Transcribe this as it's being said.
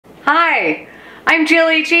Hi, I'm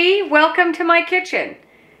Jilly G. Welcome to my kitchen.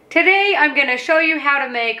 Today I'm going to show you how to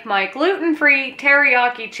make my gluten-free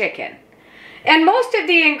teriyaki chicken. And most of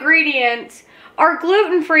the ingredients are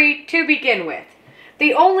gluten-free to begin with.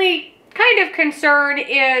 The only kind of concern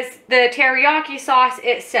is the teriyaki sauce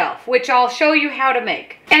itself, which I'll show you how to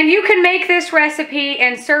make. And you can make this recipe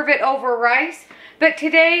and serve it over rice, but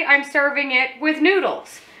today I'm serving it with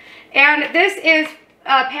noodles. And this is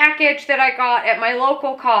a package that I got at my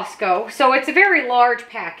local Costco, so it's a very large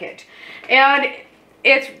package. And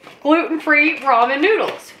it's gluten-free ramen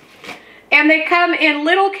noodles. And they come in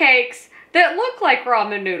little cakes that look like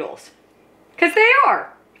ramen noodles, because they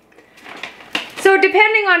are. So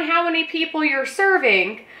depending on how many people you're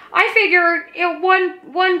serving, I figure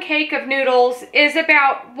one cake of noodles is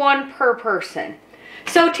about one per person.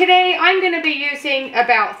 So today I'm going to be using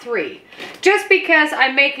about 3, just because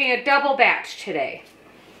I'm making a double batch today.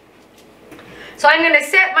 So I'm going to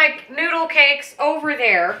set my noodle cakes over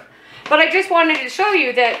there, but I just wanted to show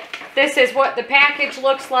you that this is what the package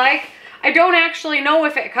looks like. I don't actually know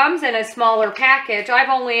if it comes in a smaller package. I've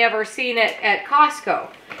only ever seen it at Costco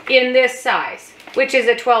in this size, which is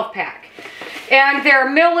a 12-pack. And they're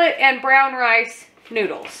millet and brown rice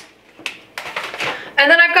noodles. And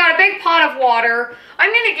then I've got a big pot of water.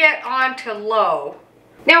 I'm going to get on to low.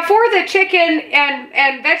 Now for the chicken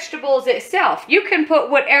and vegetables itself, you can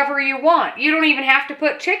put whatever you want. You don't even have to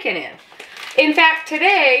put chicken in. In fact,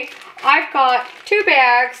 today I've got 2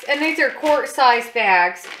 bags, and these are quart-size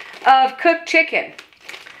bags, of cooked chicken.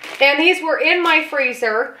 And these were in my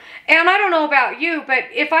freezer. And I don't know about you, but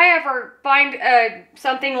if I ever find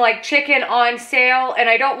something like chicken on sale and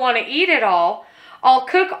I don't want to eat it all, I'll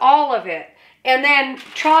cook all of it and then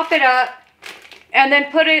chop it up and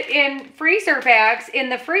then put it in freezer bags in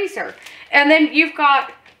the freezer. And then you've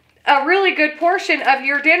got a really good portion of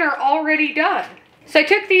your dinner already done. So I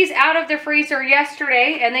took these out of the freezer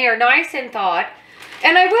yesterday, and they are nice and thawed.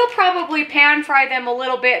 And I will probably pan fry them a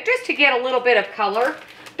little bit just to get a little bit of color,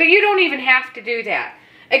 but you don't even have to do that.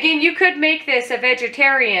 Again, you could make this a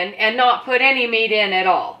vegetarian and not put any meat in at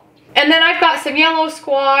all. And then I've got some yellow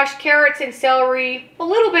squash, carrots and celery, a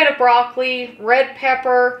little bit of broccoli, red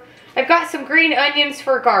pepper. I've got some green onions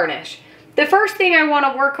for garnish. The first thing I want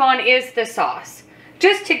to work on is the sauce,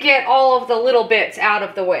 just to get all of the little bits out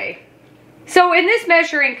of the way. So in this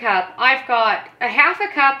measuring cup, I've got a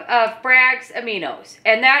 ½ cup of Braggs Aminos,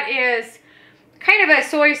 and that is kind of a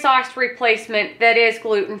soy sauce replacement that is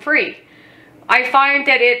gluten-free. I find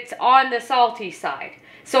that it's on the salty side,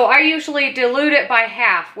 so I usually dilute it by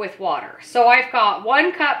half with water. So I've got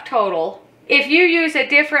 1 cup total. If you use a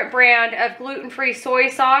different brand of gluten-free soy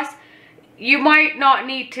sauce, you might not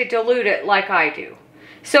need to dilute it like I do.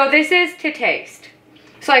 So this is to taste.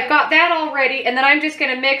 So I've got that all ready, and then I'm just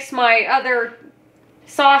going to mix my other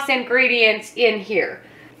sauce ingredients in here.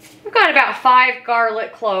 I've got about 5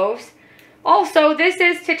 garlic cloves. Also, this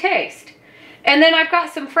is to taste. And then I've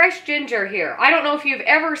got some fresh ginger here. I don't know if you've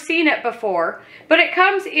ever seen it before, but it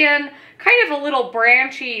comes in kind of a little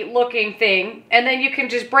branchy looking thing, and then you can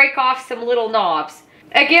just break off some little knobs.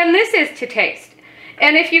 Again, this is to taste.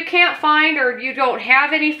 And if you can't find or you don't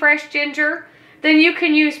have any fresh ginger, then you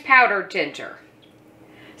can use powdered ginger.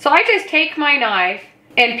 So I just take my knife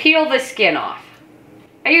and peel the skin off.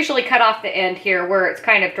 I usually cut off the end here where it's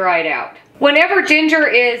kind of dried out. Whenever ginger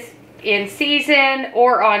is in season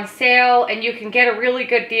or on sale and you can get a really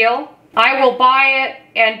good deal, I will buy it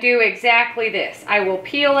and do exactly this. I will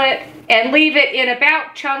peel it and leave it in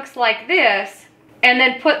about chunks like this, and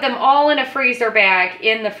then put them all in a freezer bag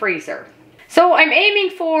in the freezer. So I'm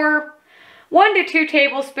aiming for 1 to 2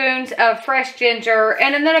 tablespoons of fresh ginger,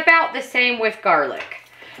 and then about the same with garlic.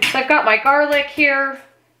 So I've got my garlic here.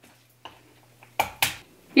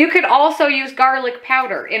 You could also use garlic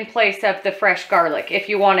powder in place of the fresh garlic if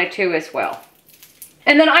you wanted to as well.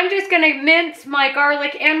 And then I'm just going to mince my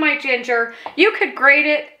garlic and my ginger. You could grate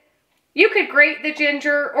it. You could grate the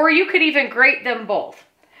ginger, or you could even grate them both.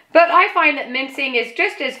 But I find that mincing is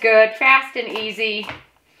just as good, fast and easy.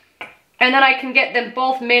 And then I can get them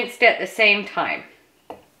both minced at the same time.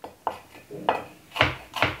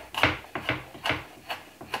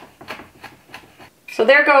 So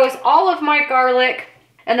there goes all of my garlic,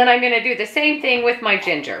 and then I'm going to do the same thing with my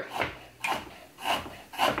ginger.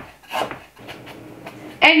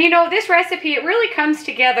 And you know, this recipe, it really comes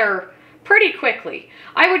together pretty quickly.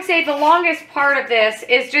 I would say the longest part of this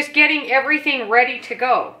is just getting everything ready to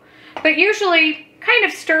go. But usually, kind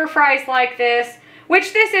of stir fries like this,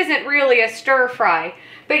 which this isn't really a stir fry,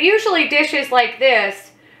 but usually dishes like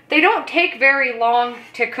this, they don't take very long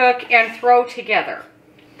to cook and throw together.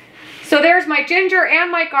 So there's my ginger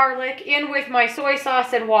and my garlic in with my soy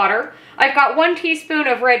sauce and water. I've got 1 teaspoon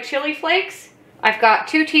of red chili flakes. I've got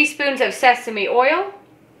 2 teaspoons of sesame oil.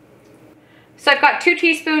 So I've got 2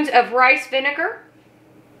 teaspoons of rice vinegar.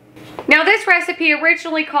 Now this recipe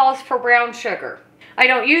originally calls for brown sugar. I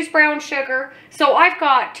don't use brown sugar, so I've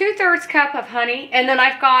got 2/3 cup of honey, and then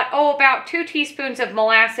I've got, about 2 teaspoons of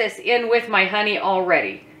molasses in with my honey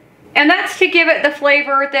already. And that's to give it the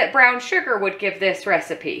flavor that brown sugar would give this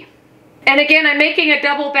recipe. And again, I'm making a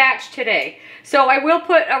double batch today, so I will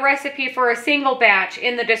put a recipe for a single batch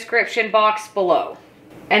in the description box below.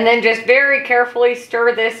 And then just very carefully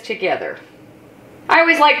stir this together. I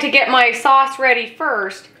always like to get my sauce ready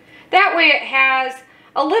first. That way it has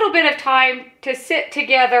a little bit of time to sit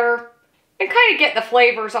together and kind of get the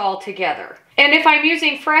flavors all together. And if I'm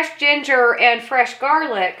using fresh ginger and fresh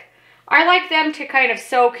garlic, I like them to kind of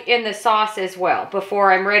soak in the sauce as well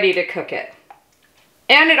before I'm ready to cook it.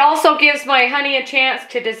 And it also gives my honey a chance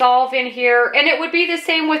to dissolve in here, and it would be the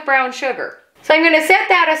same with brown sugar. So I'm going to set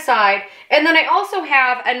that aside, and then I also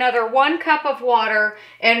have another 1 cup of water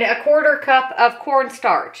and a 1/4 cup of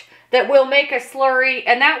cornstarch that will make a slurry,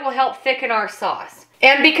 and that will help thicken our sauce.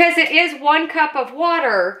 And because it is 1 cup of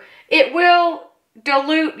water, it will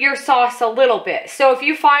dilute your sauce a little bit. So if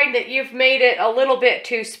you find that you've made it a little bit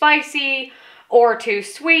too spicy or too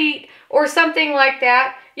sweet or something like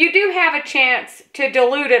that, you do have a chance to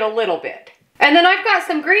dilute it a little bit. And then I've got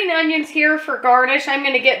some green onions here for garnish. I'm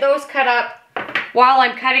going to get those cut up while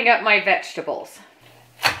I'm cutting up my vegetables.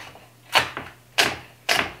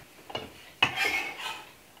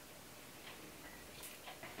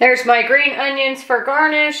 There's my green onions for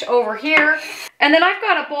garnish over here. And then I've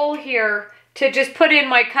got a bowl here to just put in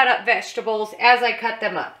my cut up vegetables as I cut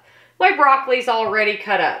them up. My broccoli's already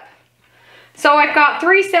cut up. So I've got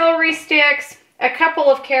 3 celery sticks, a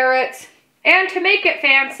couple of carrots, and to make it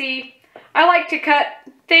fancy, I like to cut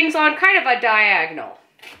things on kind of a diagonal.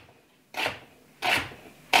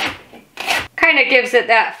 Kind of gives it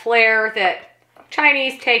that flair that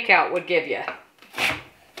Chinese takeout would give you.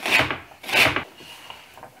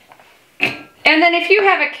 And then if you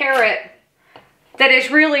have a carrot that is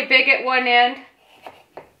really big at one end,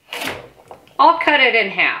 I'll cut it in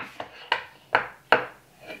half.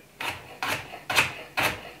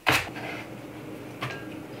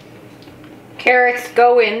 Carrots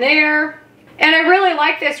go in there. And I really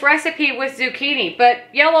like this recipe with zucchini, but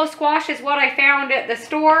yellow squash is what I found at the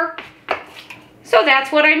store, so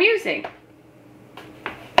that's what I'm using.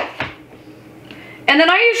 And then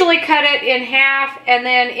I usually cut it in half and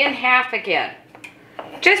then in half again,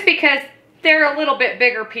 just because they're a little bit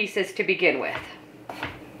bigger pieces to begin with.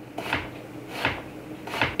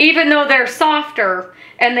 Even though they're softer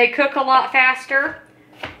and they cook a lot faster,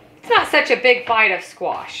 it's not such a big bite of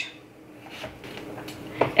squash.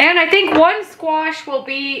 And I think 1 squash will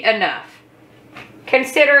be enough,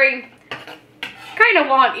 considering I kind of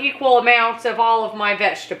want equal amounts of all of my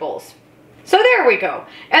vegetables. So there we go.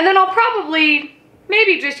 And then I'll probably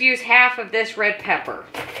maybe just use half of this red pepper,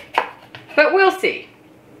 but we'll see.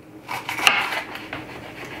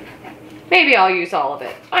 Maybe I'll use all of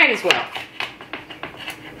it. Might as well.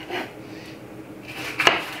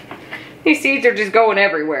 These seeds are just going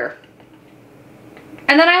everywhere.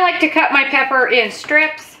 And then I like to cut my pepper in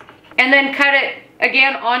strips and then cut it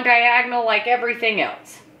again on diagonal like everything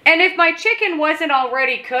else. And if my chicken wasn't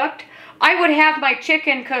already cooked, I would have my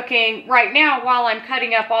chicken cooking right now while I'm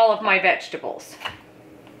cutting up all of my vegetables.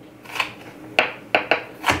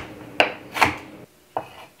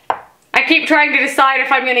 I keep trying to decide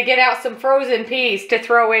if I'm going to get out some frozen peas to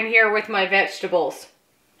throw in here with my vegetables.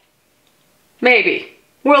 Maybe.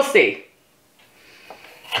 We'll see.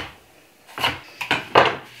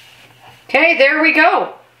 Okay, there we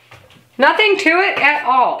go. Nothing to it at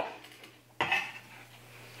all. I'm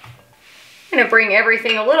going to bring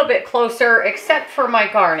everything a little bit closer except for my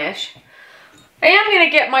garnish. I am going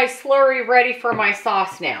to get my slurry ready for my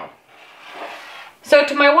sauce now. So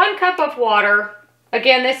to my 1 cup of water,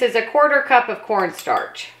 again, this is a 1/4 cup of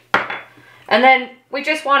cornstarch. And then we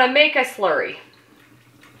just want to make a slurry.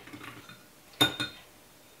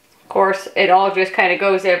 Of course, it all just kind of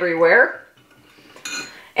goes everywhere.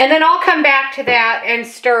 And then I'll come back to that and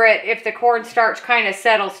stir it if the cornstarch kind of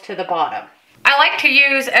settles to the bottom. I like to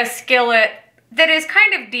use a skillet that is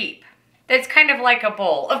kind of deep. That's kind of like a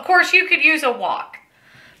bowl. Of course, you could use a wok.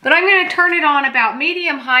 But I'm going to turn it on about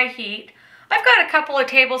medium-high heat. I've got a couple of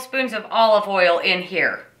tablespoons of olive oil in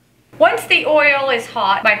here. Once the oil is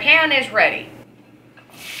hot, my pan is ready.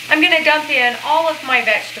 I'm going to dump in all of my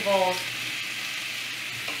vegetables.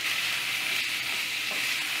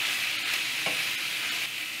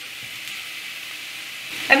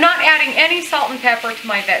 I'm I'm not adding any salt and pepper to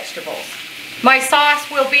my vegetables. My sauce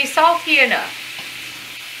will be salty enough.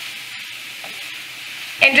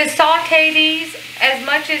 And just saute these as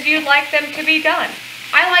much as you'd like them to be done.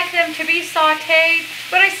 I like them to be sauteed,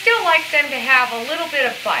 but I still like them to have a little bit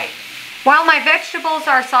of bite. While my vegetables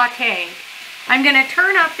are sauteing, I'm going to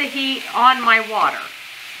turn up the heat on my water.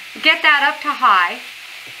 Get that up to high.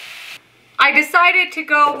 I decided to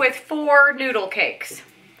go with 4 noodle cakes.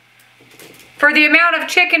 For the amount of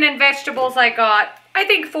chicken and vegetables I got, I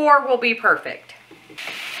think 4 will be perfect.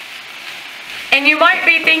 And you might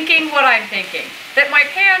be thinking what I'm thinking, that my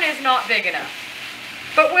pan is not big enough.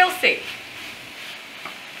 But we'll see.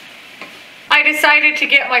 I decided to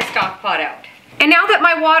get my stock pot out. And now that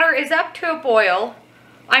my water is up to a boil,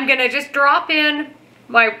 I'm going to just drop in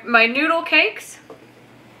my noodle cakes.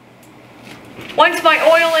 Once my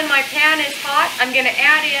oil in my pan is hot, I'm going to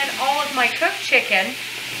add in all of my cooked chicken.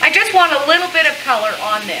 I just want a little bit of color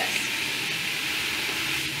on this.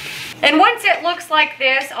 And once it looks like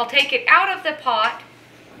this, I'll take it out of the pot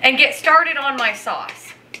and get started on my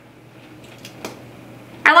sauce.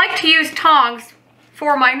 I like to use tongs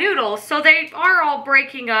for my noodles so they are all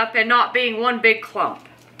breaking up and not being one big clump.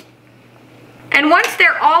 And once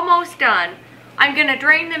they're almost done, I'm going to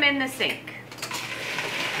drain them in the sink.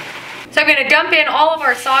 So I'm going to dump in all of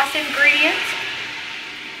our sauce ingredients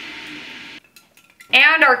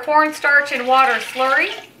and our cornstarch and water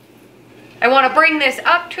slurry. I want to bring this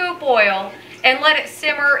up to a boil and let it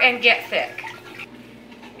simmer and get thick.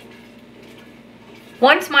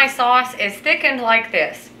 Once my sauce is thickened like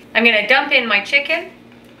this, I'm going to dump in my chicken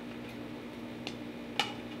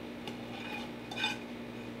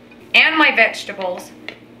and my vegetables.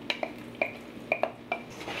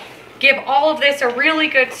 Give all of this a really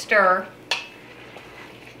good stir.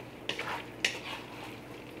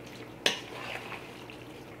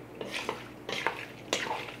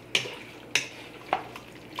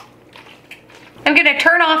 I'm going to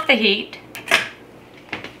turn off the heat,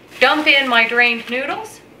 dump in my drained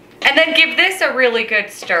noodles, and then give this a really good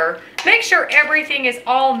stir. Make sure everything is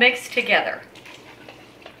all mixed together.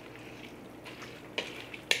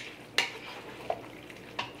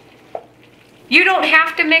 You don't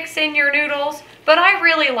have to mix in your noodles, but I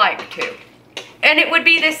really like to. And it would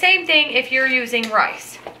be the same thing if you're using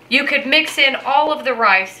rice. You could mix in all of the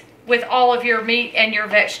rice with all of your meat and your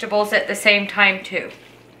vegetables at the same time too.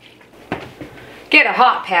 Get a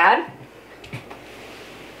hot pad.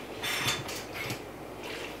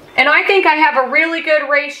 And I think I have a really good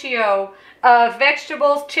ratio of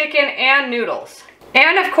vegetables, chicken, and noodles.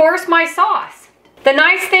 And of course my sauce. The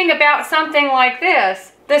nice thing about something like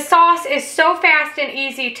this, the sauce is so fast and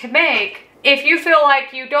easy to make. If you feel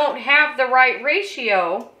like you don't have the right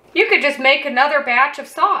ratio, you could just make another batch of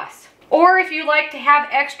sauce. Or if you like to have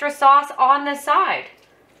extra sauce on the side.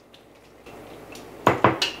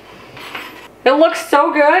 It looks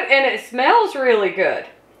so good and it smells really good.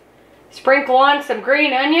 Sprinkle on some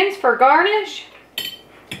green onions for garnish.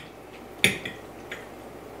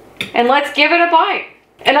 And let's give it a bite.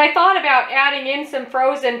 And I thought about adding in some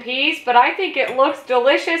frozen peas, but I think it looks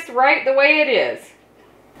delicious right the way it is.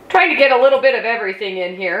 Trying to get a little bit of everything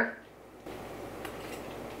in here.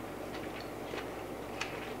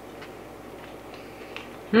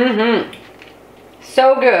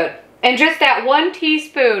 So good. And just that 1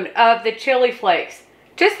 teaspoon of the chili flakes.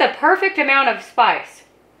 Just the perfect amount of spice.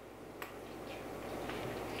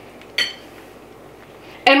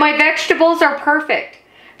 And my vegetables are perfect.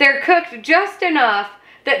 They're cooked just enough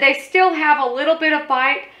that they still have a little bit of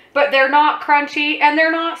bite, but they're not crunchy and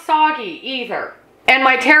they're not soggy either. And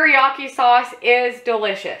my teriyaki sauce is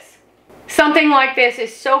delicious. Something like this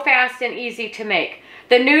is so fast and easy to make.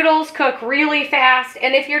 The noodles cook really fast,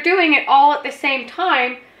 and if you're doing it all at the same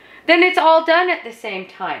time, then it's all done at the same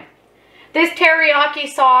time. This teriyaki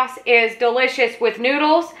sauce is delicious with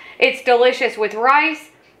noodles, it's delicious with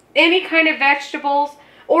rice, any kind of vegetables,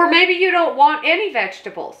 or maybe you don't want any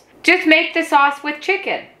vegetables. Just make the sauce with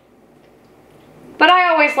chicken. But I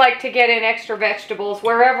always like to get in extra vegetables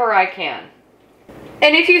wherever I can.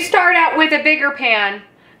 And if you start out with a bigger pan,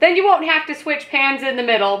 then you won't have to switch pans in the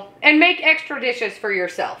middle and make extra dishes for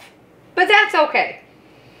yourself. But that's okay.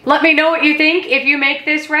 Let me know what you think if you make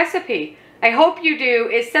this recipe. I hope you do.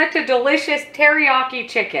 It's such a delicious teriyaki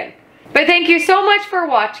chicken. But thank you so much for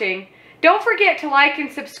watching. Don't forget to like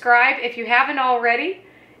and subscribe if you haven't already.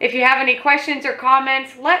 If you have any questions or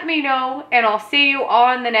comments, let me know, and I'll see you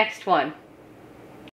on the next one.